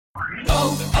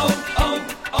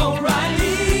O'Reilly.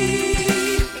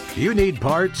 You need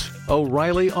parts?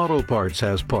 O'Reilly Auto Parts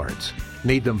has parts.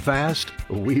 Need them fast?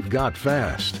 We've got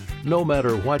fast. No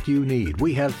matter what you need,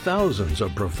 we have thousands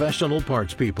of professional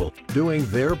parts people doing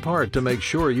their part to make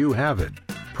sure you have it.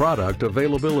 Product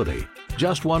availability.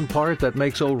 Just one part that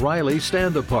makes O'Reilly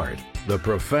stand apart. The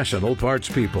professional parts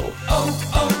people.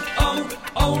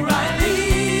 O'Reilly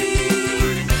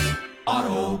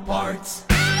Auto Parts.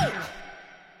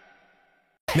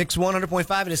 Mix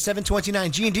 100.5, it is 7:29.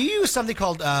 Gene, do you use something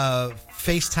called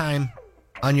FaceTime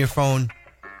on your phone?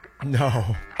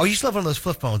 No. Oh, you still have one of those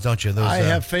flip phones, don't you? Those, I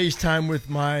have FaceTime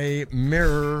with my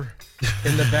mirror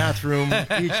in the bathroom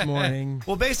each morning.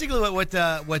 Well, basically what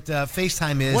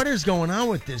FaceTime is... What is going on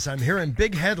with this? I'm hearing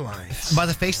big headlines. By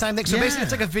the FaceTime thing? So basically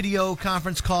it's like a video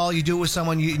conference call. You do it with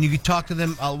someone, you talk to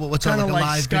them. What's kind on of like a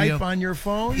like live Skype video. on your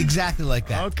phone? Exactly like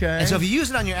that. Okay. And so if you use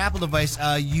it on your Apple device,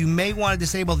 you may want to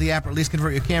disable the app or at least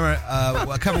convert your camera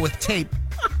cover with tape.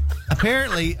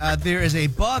 Apparently, there is a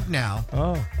bug now.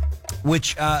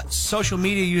 Which social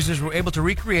media users were able to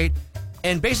recreate.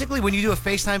 And basically, when you do a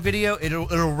FaceTime video,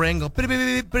 it'll ring, go,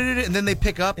 and then they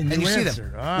pick up, and you see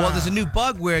them. Well, there's a new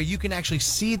bug where you can actually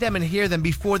see them and hear them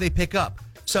before they pick up.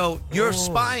 So you're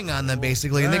spying on them,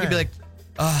 basically, and they can be like,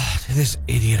 oh, this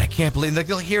idiot, I can't believe it. Like,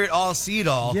 they'll hear it all, see it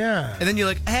all. Yeah. And then you're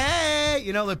like,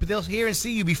 hey, but they'll hear and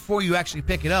see you before you actually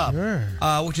pick it up,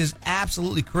 which is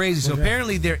absolutely crazy. So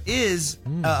apparently there is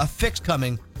a fix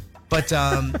coming. But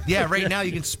yeah, right now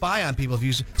you can spy on people if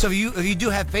you do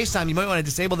have FaceTime, you might want to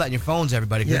disable that in your phones,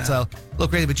 everybody. 'Cause it's a little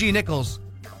crazy. But G. Nichols,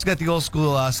 he's got the old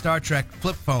school Star Trek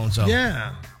flip phone, so he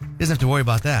doesn't have to worry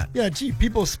about that. Yeah, gee,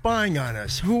 people spying on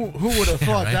us. Who would have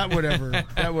thought that would ever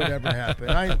happen?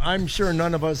 I'm sure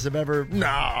none of us have ever.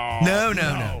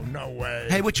 No way.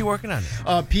 Hey, what you working on?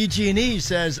 PG&E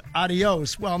says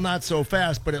adios. Well, not so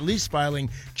fast, but at least filing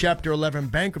Chapter 11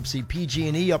 bankruptcy.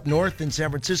 PG&E up north in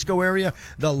San Francisco area,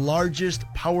 the largest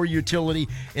power utility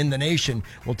in the nation.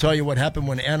 We'll tell you what happened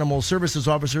when animal services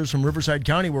officers from Riverside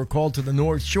County were called to the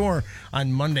North Shore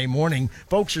on Monday morning.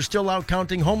 Folks are still out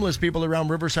counting homeless people around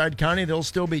Riverside County. They'll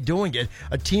still be doing it.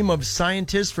 A team of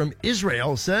scientists from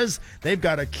Israel says they've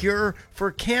got a cure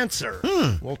for cancer.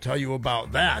 We'll tell you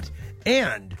about that.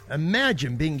 And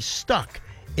imagine being stuck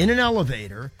in an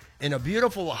elevator in a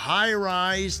beautiful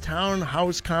high-rise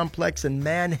townhouse complex in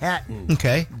Manhattan,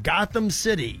 Gotham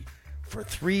City, for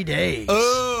 3 days.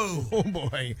 Oh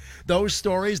boy. Those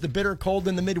stories, the bitter cold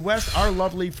in the Midwest, our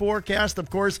lovely forecast, of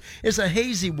course, is a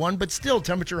hazy one, but still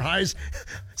temperature highs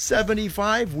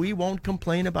 75. We won't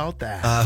complain about that.